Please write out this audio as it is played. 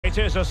It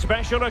is a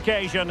special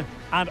occasion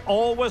and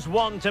always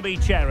one to be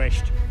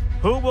cherished.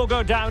 Who will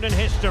go down in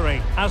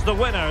history as the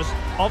winners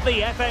of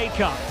the FA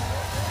Cup?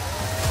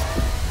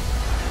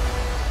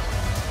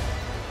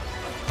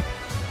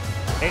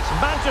 It's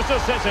Manchester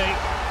City.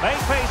 They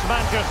face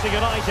Manchester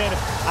United,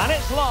 and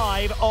it's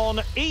live on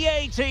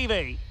EA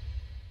TV.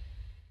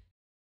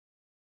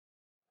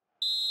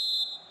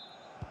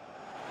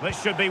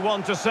 This should be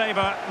one to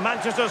savour.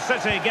 Manchester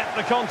City get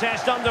the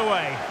contest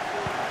underway.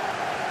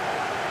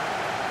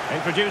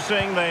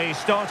 Introducing the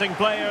starting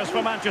players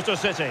for Manchester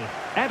City.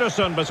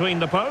 Ederson between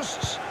the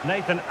posts.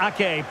 Nathan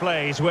Ake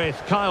plays with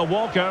Kyle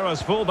Walker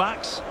as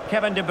fullbacks.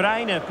 Kevin De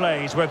Bruyne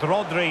plays with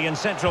Rodri in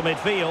central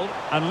midfield.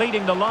 And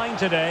leading the line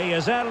today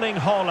is Erling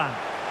Haaland.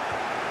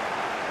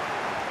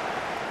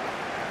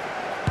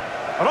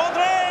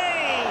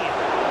 Rodri!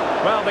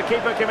 Well, the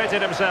keeper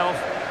committed himself.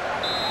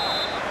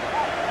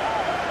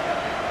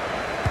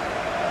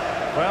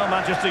 Well,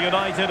 Manchester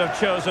United have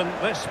chosen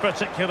this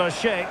particular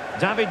shape.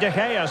 David De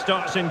Gea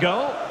starts in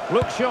goal.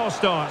 Luke Shaw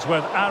starts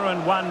with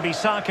Aaron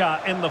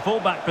Wan-Bissaka in the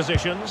fullback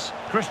positions.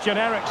 Christian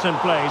Eriksen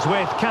plays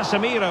with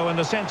Casemiro in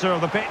the centre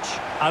of the pitch.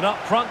 And up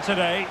front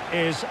today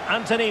is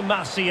Anthony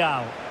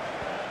Martial.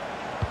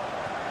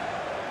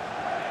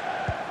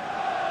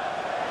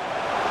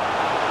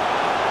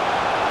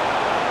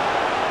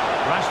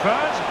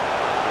 Rashford.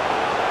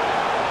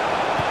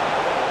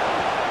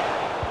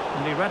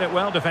 And he read it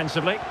well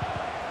defensively.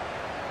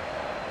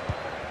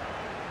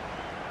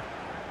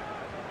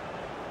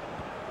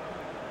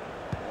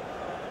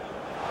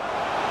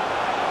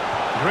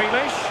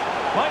 Grealish,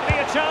 might be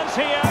a chance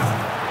here.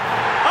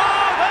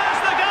 Oh,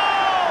 there's the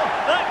goal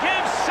that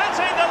gives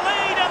City the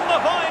lead in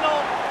the final.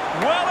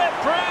 Will it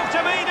prove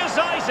to be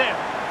decisive?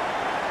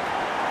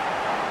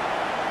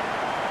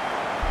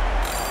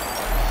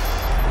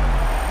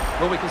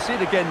 Well, we can see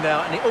it again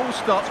now, and it all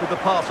starts with the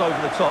pass over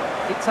the top.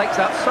 It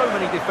takes out so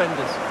many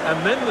defenders.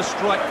 And then the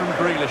strike from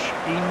Grealish.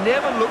 He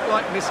never looked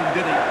like missing,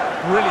 did he?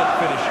 Brilliant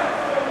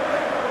finish.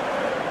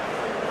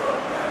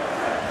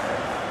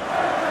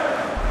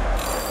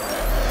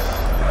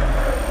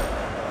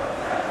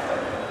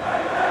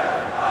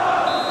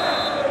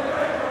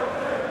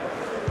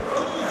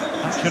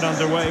 Action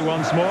underway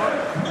once more.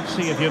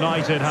 See if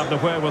United have the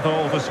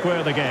wherewithal to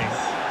square the game.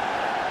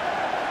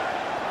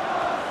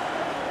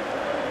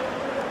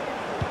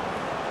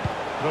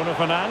 Bruno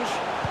Fernandes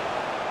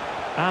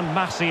and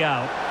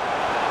Martial.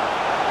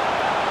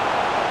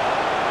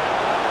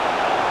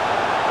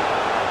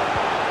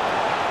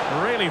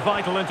 Really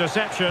vital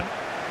interception.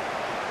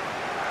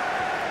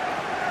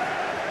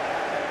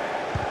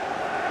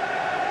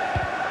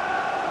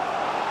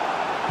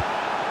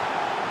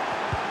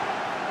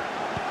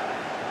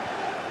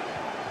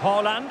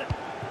 Haaland.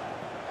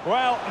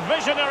 Well,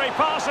 visionary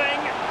passing.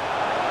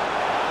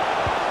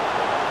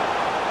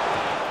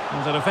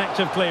 And an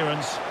effective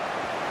clearance.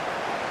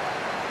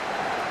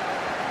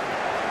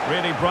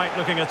 Really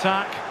bright-looking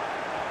attack.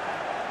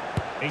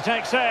 He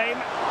takes aim.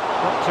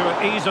 Got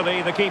to it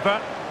easily, the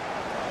keeper.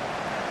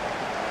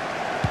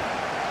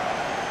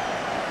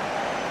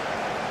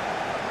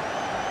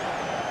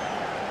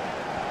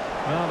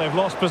 Well, they've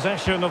lost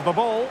possession of the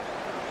ball.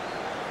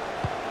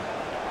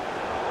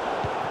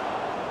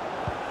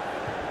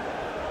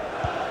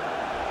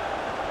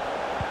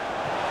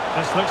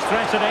 This looks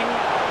threatening.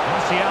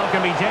 Martial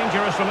can be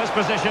dangerous from this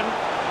position.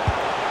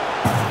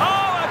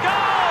 Oh, a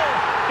goal!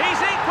 He's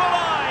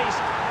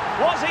equalised!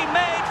 Was he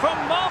made from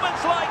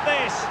moments like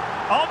this?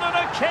 On an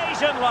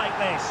occasion like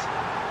this?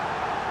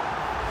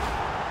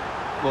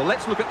 Well,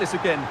 let's look at this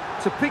again.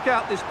 To pick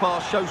out this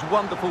pass shows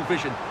wonderful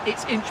vision.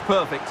 It's inch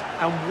perfect.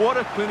 And what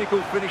a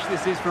clinical finish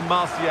this is from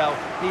Martial.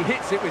 He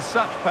hits it with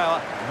such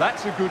power.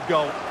 That's a good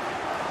goal.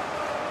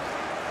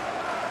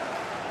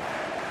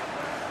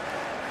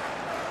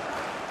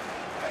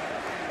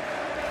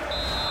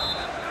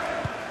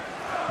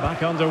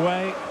 Back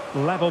underway,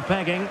 level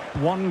pegging,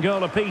 1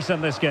 goal apiece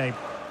in this game.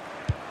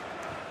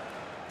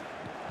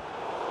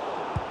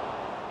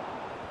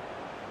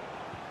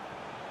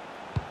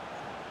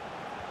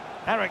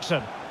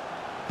 Eriksen.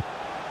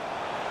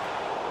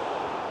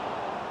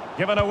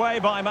 Given away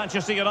by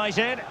Manchester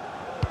United.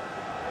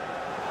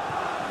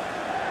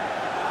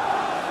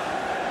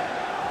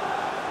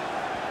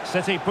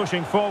 City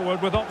pushing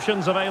forward with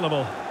options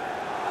available.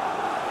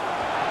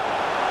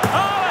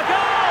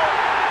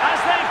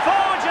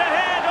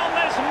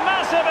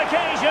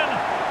 Occasion,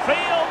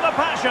 feel the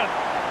passion.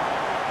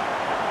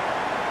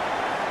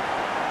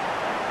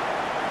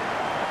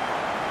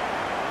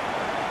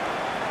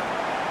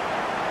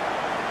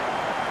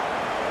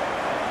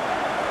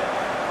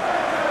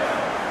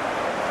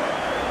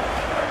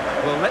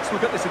 Well, let's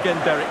look at this again,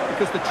 Derek,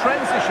 because the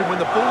transition when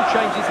the ball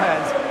changes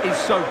hands is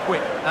so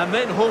quick. And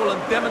then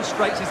Haaland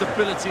demonstrates his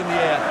ability in the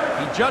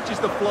air. He judges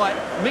the flight,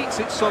 meets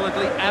it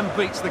solidly and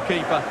beats the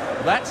keeper.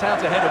 That's how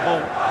to head a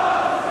ball.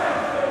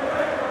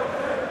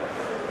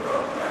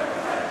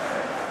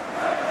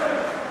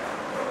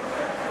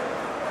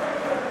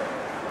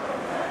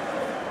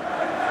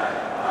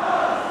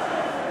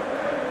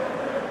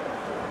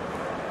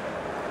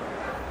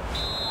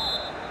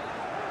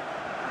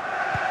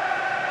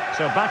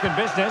 So back in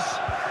business.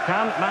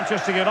 Can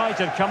Manchester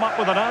United come up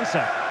with an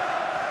answer?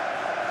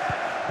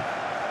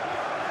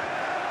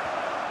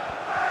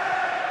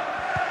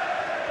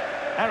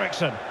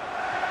 Ericsson.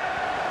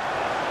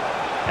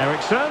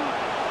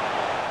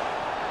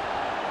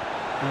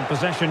 And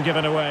possession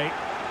given away.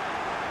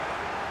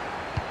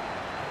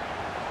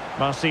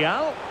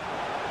 Martial.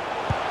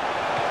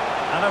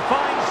 And a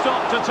fine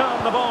stop to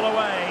turn the ball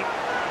away.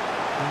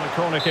 And the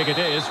corner kick it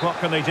is. What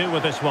can they do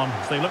with this one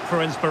as they look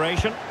for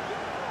inspiration?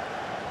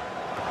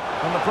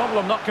 And the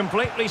problem not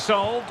completely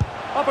solved.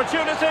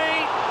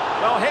 Opportunity!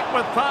 Well, hit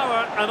with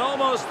power and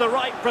almost the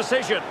right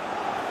precision.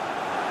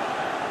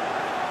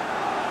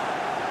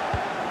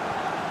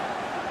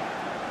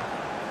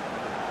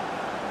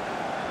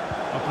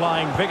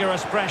 Applying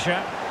vigorous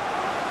pressure.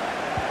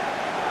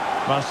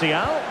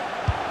 Martial.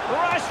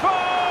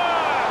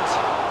 Rashford!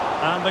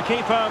 And the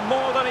keeper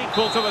more than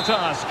equal to the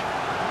task.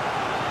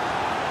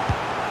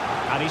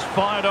 And he's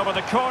fired over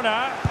the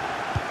corner.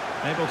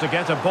 Able to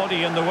get a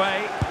body in the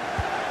way.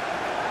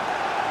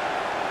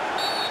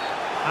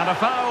 And a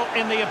foul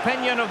in the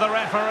opinion of the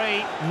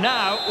referee.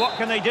 Now, what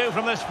can they do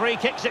from this free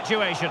kick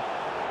situation?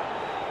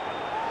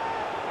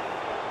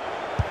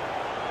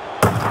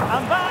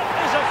 And that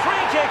is a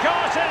free kick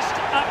artist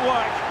at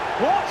work.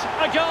 What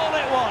a goal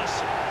it was.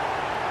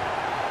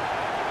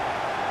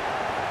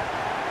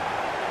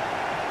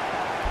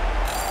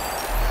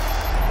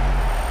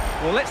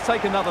 Well, let's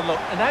take another look.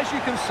 And as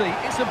you can see,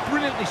 it's a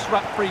brilliantly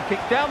struck free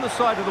kick down the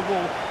side of the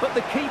wall, but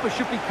the keeper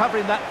should be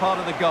covering that part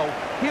of the goal.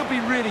 He'll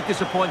be really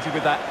disappointed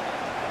with that.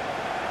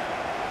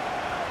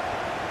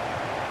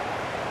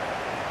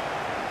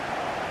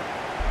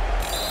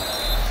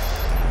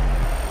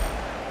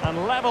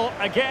 And level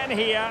again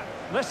here.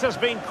 This has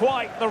been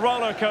quite the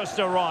roller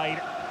coaster ride.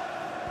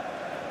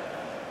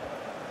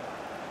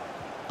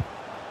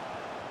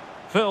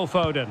 Phil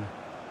Foden.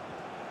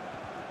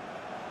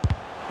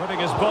 Putting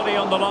his body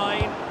on the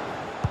line.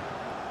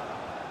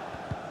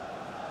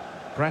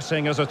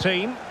 Pressing as a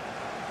team.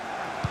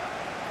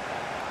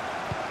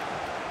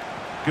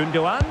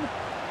 Gundogan.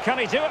 Can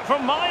he do it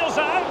from miles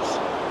out?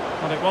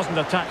 But it wasn't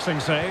a taxing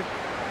save.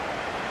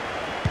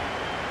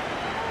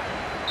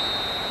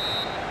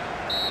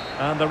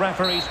 And the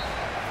referees.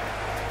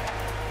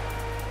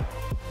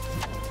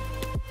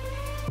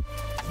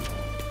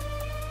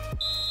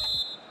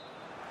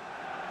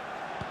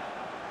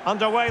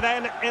 Underway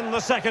then in the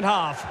second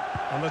half.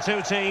 And the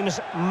two teams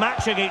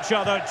matching each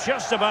other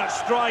just about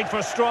stride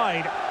for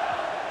stride.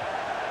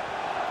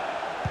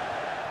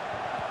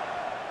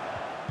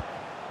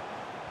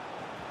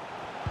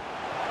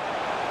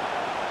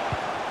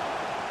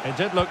 It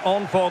did look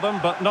on for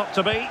them, but not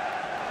to be.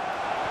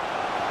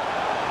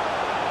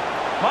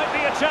 Might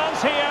be a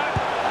chance here.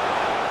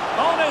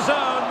 On his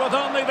own with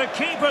only the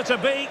keeper to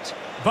beat.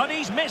 But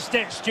he's missed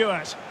it,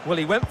 Stuart. Well,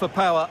 he went for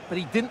power, but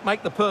he didn't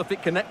make the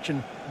perfect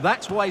connection.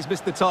 That's why he's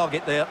missed the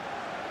target there.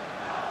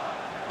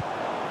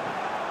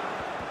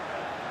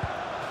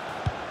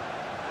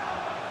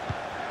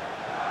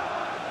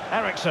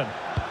 Ericsson.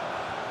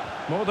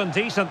 More than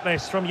decent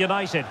this from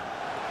United.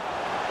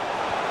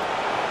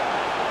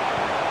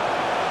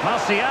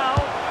 Martial.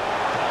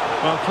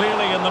 Well,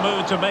 clearly in the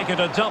mood to make it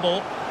a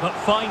double, but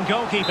fine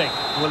goalkeeping.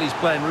 Well, he's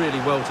playing really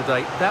well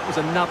today. That was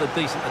another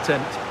decent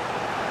attempt.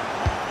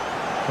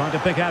 Trying to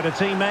pick out a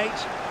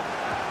teammate.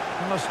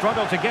 And a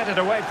struggle to get it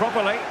away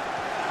properly.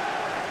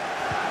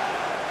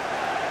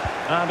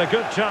 And a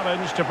good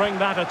challenge to bring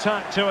that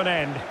attack to an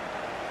end.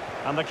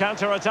 And the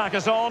counter-attack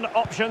is on.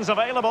 Options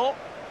available.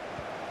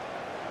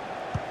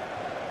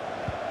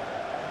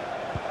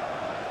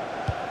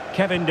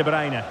 Kevin De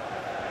Bruyne.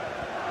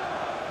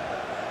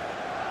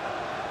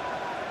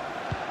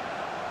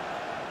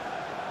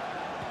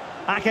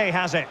 Ake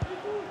has it.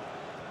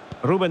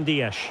 Ruben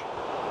Dias.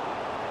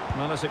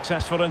 Well, a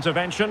successful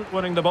intervention,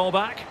 winning the ball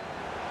back.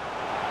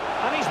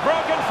 And he's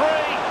broken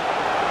free.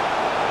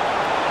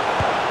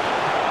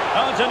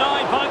 Oh,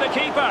 denied by the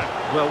keeper.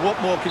 Well, what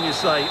more can you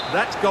say?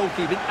 That's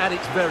goalkeeping at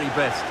its very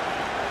best.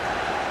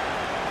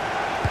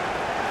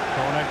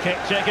 Corner kick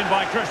taken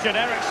by Christian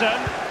Eriksen.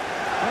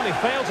 Well, he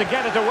failed to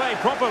get it away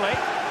properly.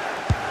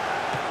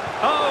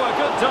 Oh, a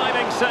good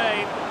diving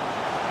save.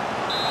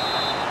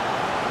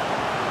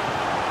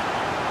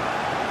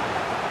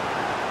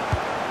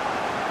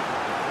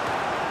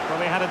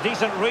 Well, he had a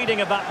decent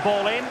reading of that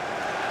ball in.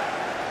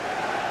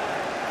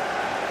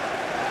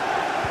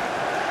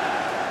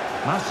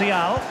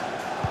 Martial.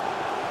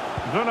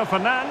 Bruno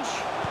Fernandes.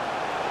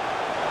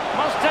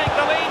 Must take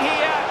the lead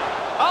here.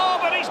 Oh,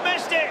 but he's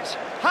missed it.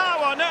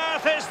 How on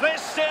earth is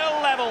this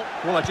still level?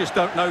 Well, I just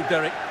don't know,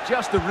 Derek.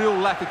 Just a real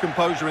lack of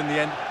composure in the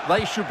end.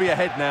 They should be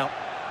ahead now.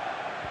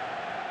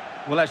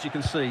 Well, as you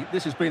can see,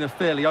 this has been a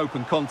fairly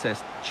open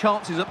contest.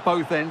 Chances at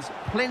both ends,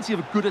 plenty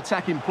of good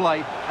attacking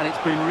play, and it's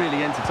been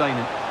really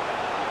entertaining.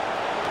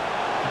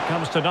 It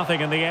comes to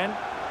nothing in the end.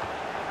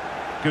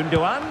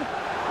 Gundogan.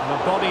 And a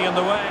body in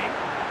the way.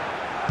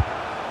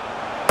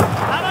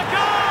 And a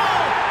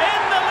goal!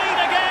 In the lead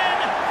again!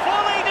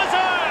 Fully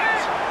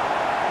deserved!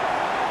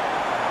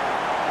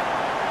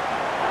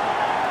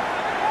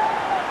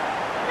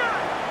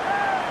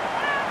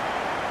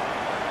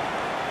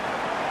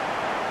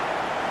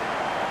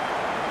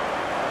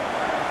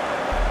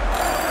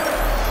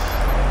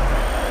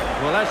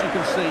 as you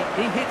can see,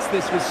 he hits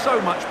this with so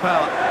much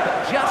power.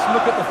 But just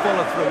look at the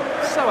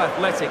follow-through. So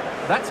athletic.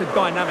 That's a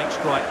dynamic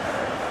strike.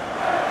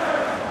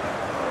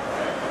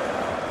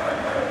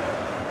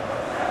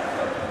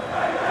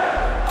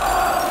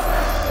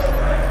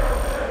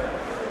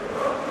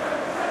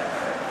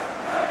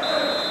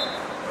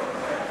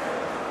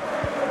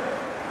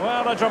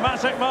 Well, a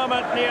dramatic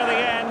moment near the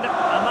end, and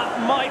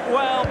that might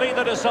well be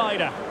the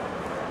decider.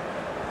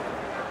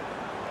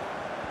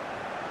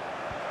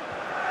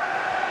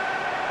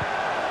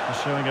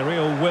 Showing a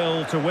real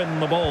will to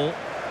win the ball.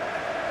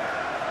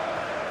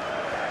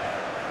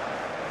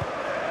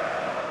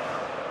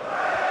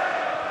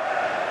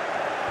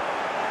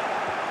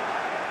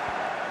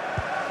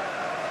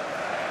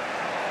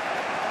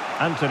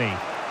 Anthony.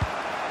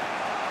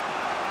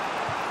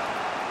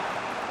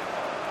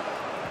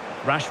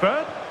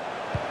 Rashford.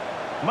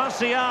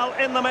 Martial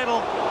in the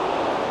middle.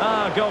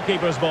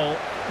 Goalkeeper's ball.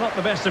 Not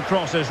the best of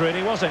crosses,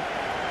 really, was it?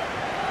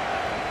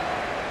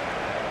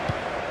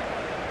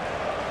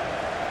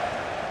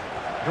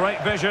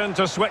 Great vision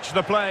to switch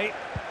the play.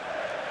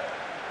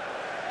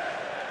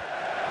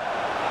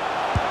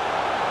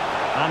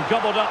 And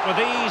gobbled up with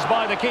ease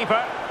by the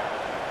keeper.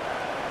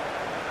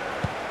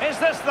 Is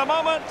this the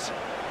moment?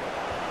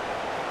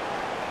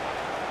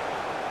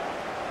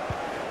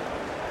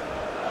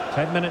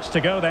 Ten minutes to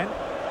go then.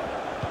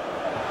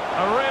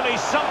 A really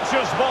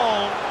sumptuous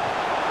ball.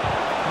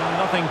 And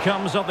nothing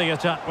comes of the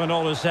attack when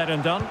all is said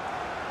and done.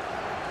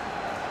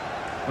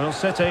 Well,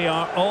 City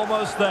are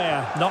almost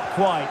there. Not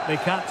quite. They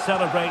can't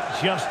celebrate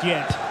just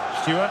yet.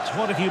 Stuart,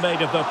 what have you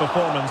made of the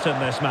performance in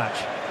this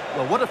match?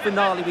 Well, what a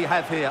finale we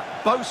have here.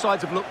 Both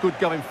sides have looked good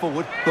going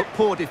forward, but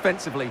poor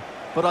defensively.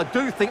 But I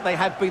do think they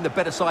have been the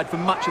better side for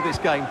much of this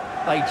game.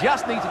 They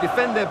just need to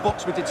defend their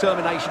box with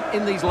determination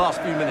in these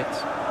last few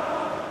minutes.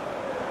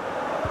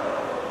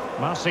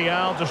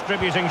 Martial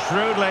distributing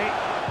shrewdly.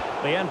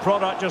 The end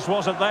product just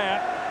wasn't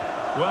there.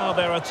 Well,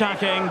 they're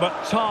attacking,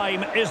 but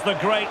time is the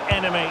great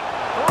enemy.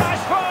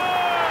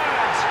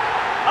 Rashford!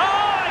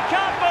 Oh, I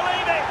can't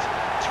believe it!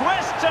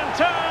 Twists and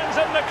turns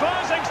in the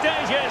closing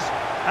stages.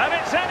 And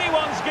it's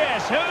anyone's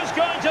guess who's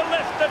going to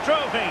lift the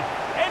trophy.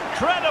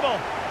 Incredible!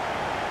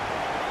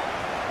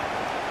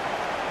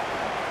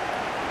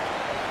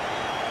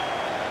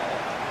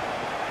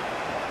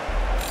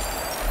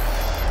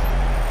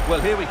 Well,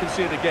 here we can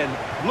see it again.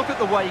 Look at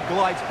the way he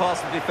glides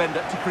past the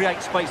defender to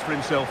create space for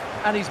himself.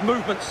 And his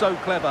movement's so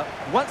clever.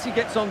 Once he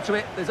gets onto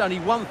it, there's only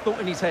one thought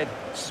in his head.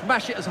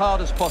 Smash it as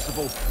hard as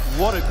possible.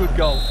 What a good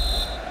goal.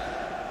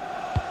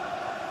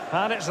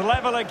 And it's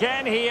level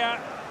again here.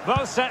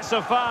 Both sets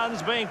of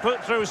fans being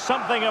put through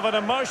something of an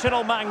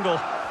emotional mangle.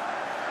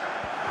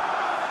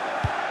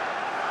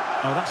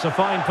 Oh, that's a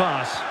fine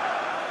pass.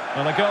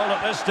 Well, a goal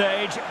at this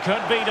stage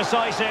could be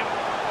decisive.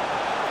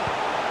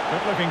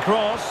 Good looking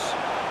cross.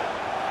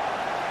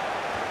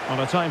 On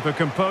a time for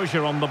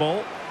composure on the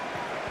ball.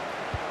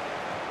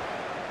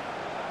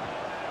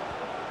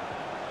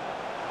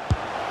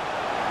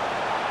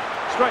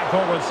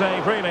 Straightforward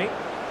save, really.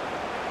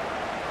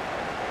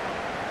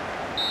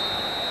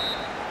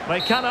 They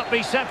cannot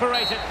be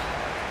separated.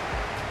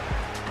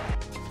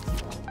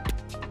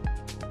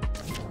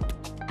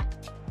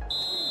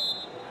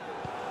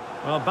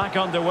 Well, back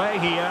underway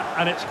here,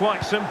 and it's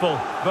quite simple.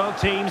 Both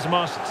teams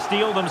must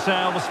steel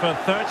themselves for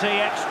 30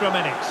 extra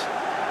minutes.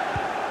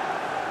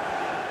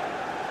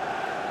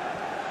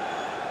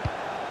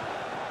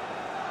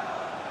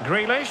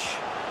 Grealish.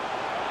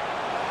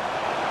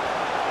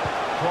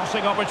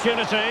 Crossing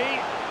opportunity.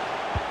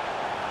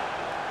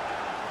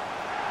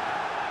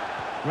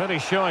 Really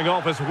showing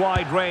off his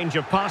wide range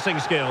of passing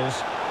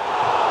skills.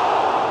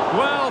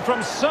 Well,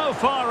 from so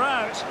far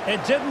out,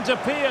 it didn't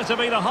appear to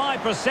be the high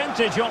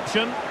percentage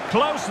option.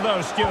 Close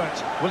though,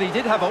 Stuart. Well, he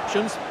did have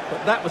options,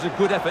 but that was a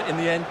good effort in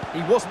the end.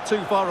 He wasn't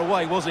too far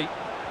away, was he?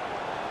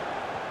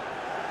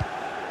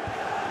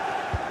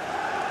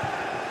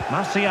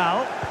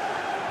 Martial.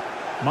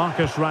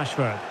 Marcus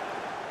Rashford.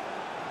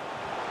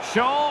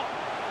 Shaw.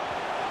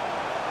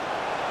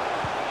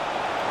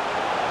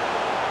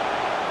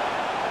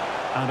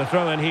 And a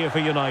throw in here for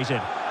United.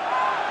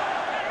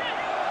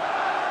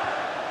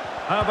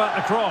 How about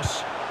the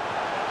cross?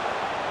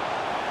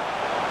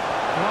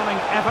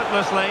 Running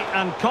effortlessly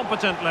and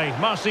competently,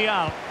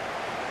 Martial.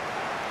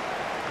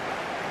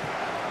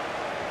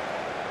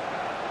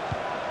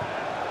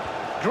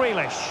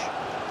 Grealish.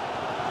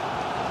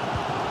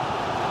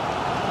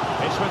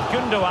 It's with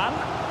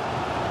Gundogan.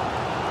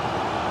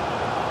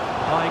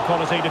 High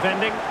quality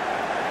defending.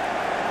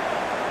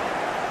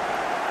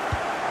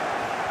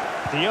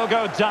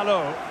 Diogo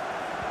Dalot.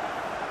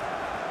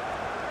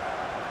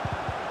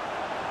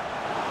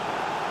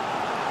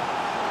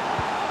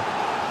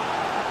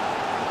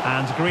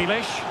 And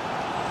Grealish.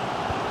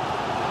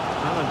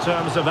 Well, in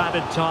terms of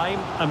added time,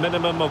 a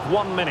minimum of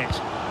 1 minute.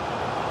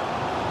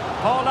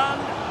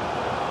 Haaland.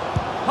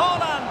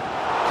 Haaland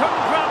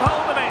couldn't grab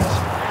hold of it.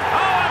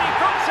 Oh, and he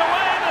puts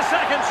away the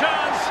second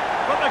chance.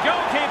 But the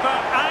goalkeeper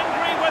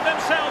angry with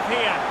himself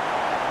here.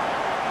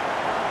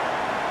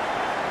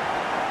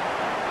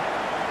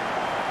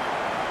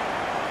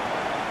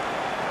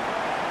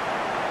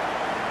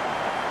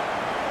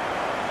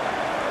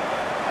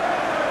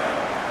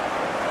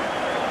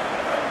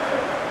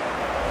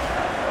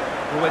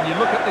 Well, when you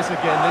look at this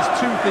again, there's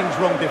two things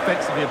wrong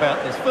defensively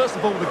about this. First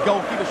of all, the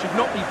goalkeeper should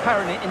not be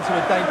parrying it into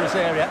a dangerous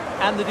area,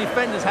 and the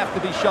defenders have to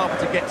be sharper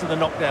to get to the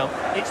knockdown.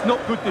 It's not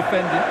good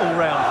defending all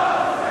round.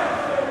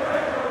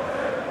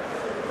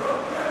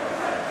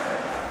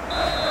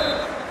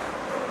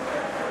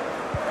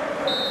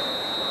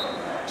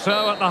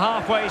 So at the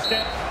halfway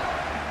step.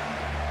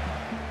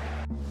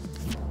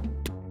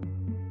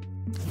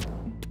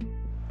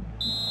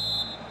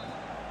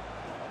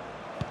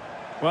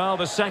 Well,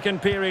 the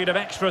second period of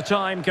extra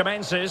time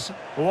commences.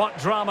 What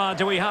drama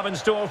do we have in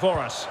store for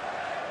us?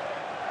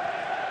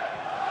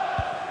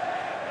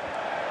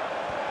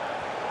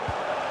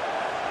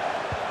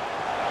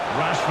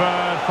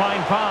 Rashford,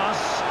 fine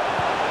pass.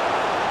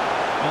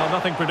 Well,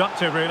 nothing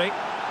productive, really.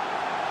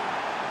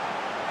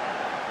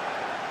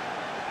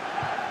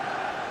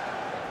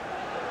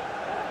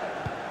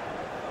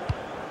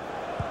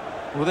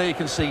 Well, there you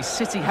can see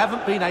City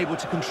haven't been able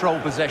to control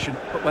possession,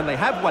 but when they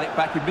have won it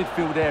back in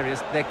midfield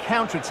areas, their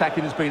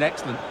counter-attacking has been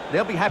excellent.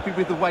 They'll be happy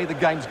with the way the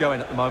game's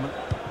going at the moment.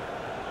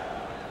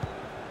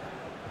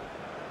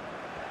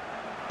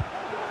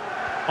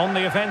 On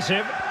the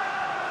offensive.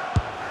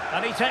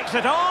 And he takes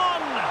it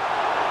on!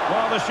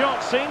 Well, the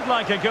shot seemed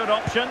like a good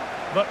option,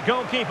 but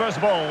goalkeeper's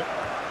ball.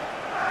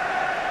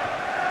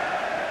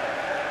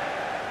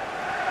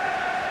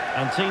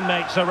 And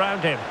teammates around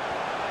him.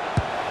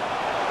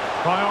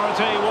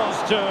 Priority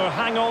was to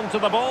hang on to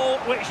the ball,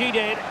 which he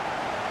did.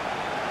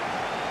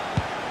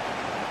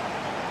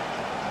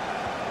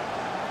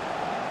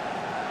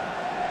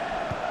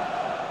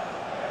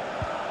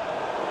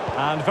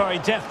 And very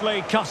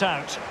deftly cut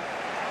out.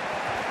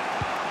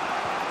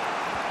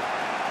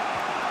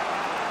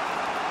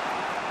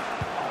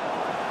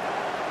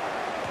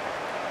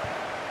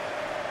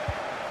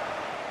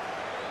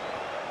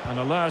 An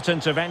alert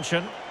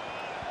intervention.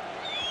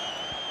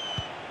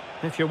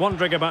 If you're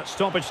wondering about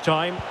stoppage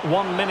time,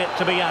 1 minute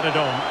to be added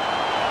on.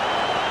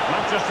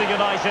 Manchester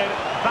United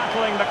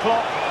battling the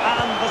clock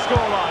and the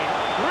scoreline.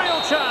 Real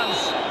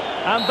chance.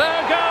 And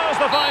there goes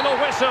the final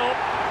whistle.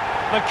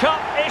 The cup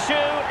issue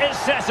is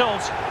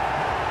settled.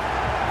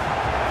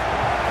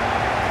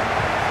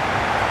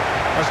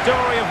 A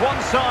story of one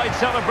side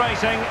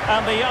celebrating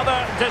and the other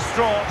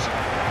distraught.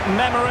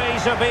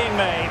 Memories are being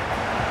made.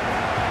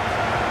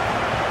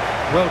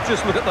 Well,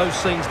 just look at those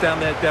scenes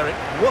down there, Derek.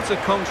 What a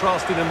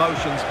contrast in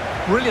emotions.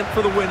 Brilliant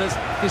for the winners,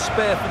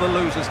 despair for the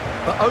losers.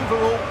 But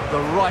overall,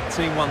 the right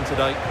team won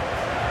today.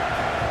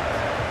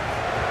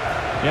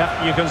 Yeah,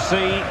 you can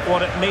see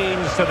what it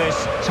means to this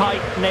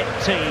tight-knit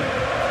team.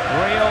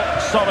 Real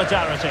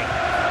solidarity.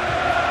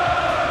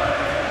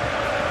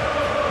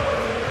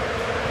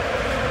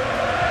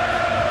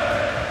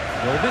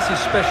 Well, this is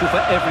special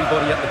for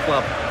everybody at the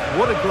club.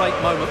 What a great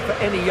moment for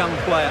any young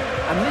player.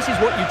 And this is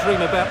what you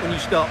dream about when you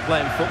start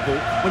playing football.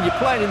 When you're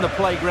playing in the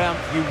playground,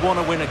 you want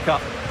to win a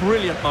cup.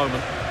 Brilliant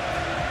moment.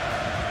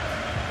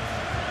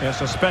 Yes,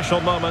 a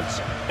special moment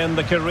in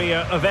the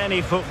career of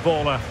any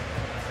footballer.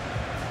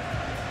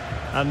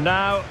 And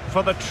now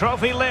for the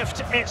trophy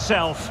lift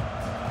itself.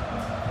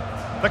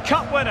 The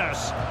cup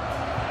winners.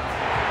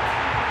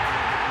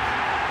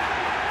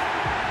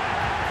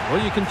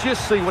 Well, you can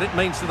just see what it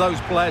means to those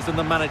players and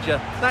the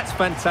manager. That's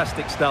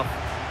fantastic stuff.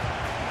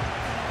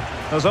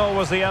 There's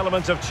always the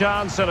element of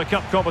chance in a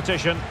cup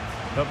competition,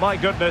 but my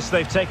goodness,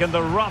 they've taken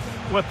the rough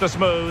with the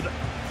smooth,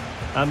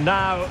 and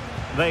now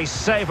they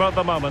savour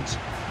the moment.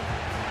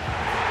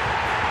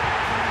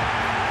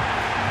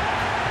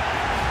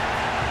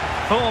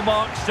 Full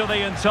marks to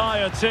the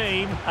entire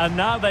team, and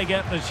now they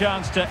get the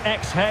chance to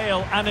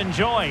exhale and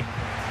enjoy.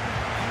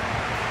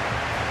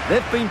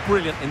 They've been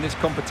brilliant in this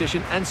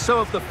competition, and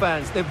so have the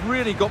fans. They've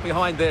really got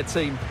behind their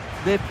team.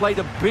 They've played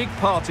a big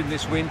part in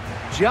this win.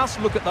 Just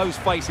look at those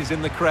faces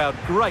in the crowd.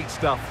 Great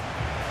stuff.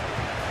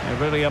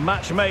 Yeah, really a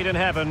match made in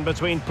heaven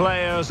between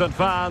players and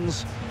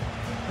fans.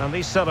 And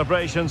these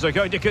celebrations are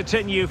going to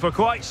continue for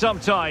quite some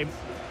time.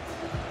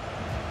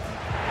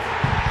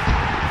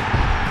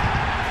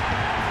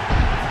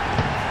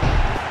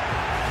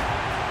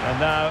 And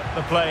now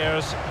the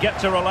players get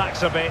to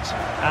relax a bit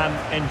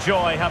and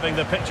enjoy having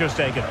the pictures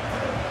taken.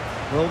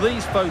 Well,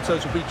 these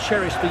photos will be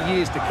cherished for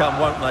years to come,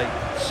 won't they?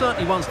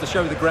 Certainly ones to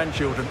show the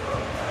grandchildren.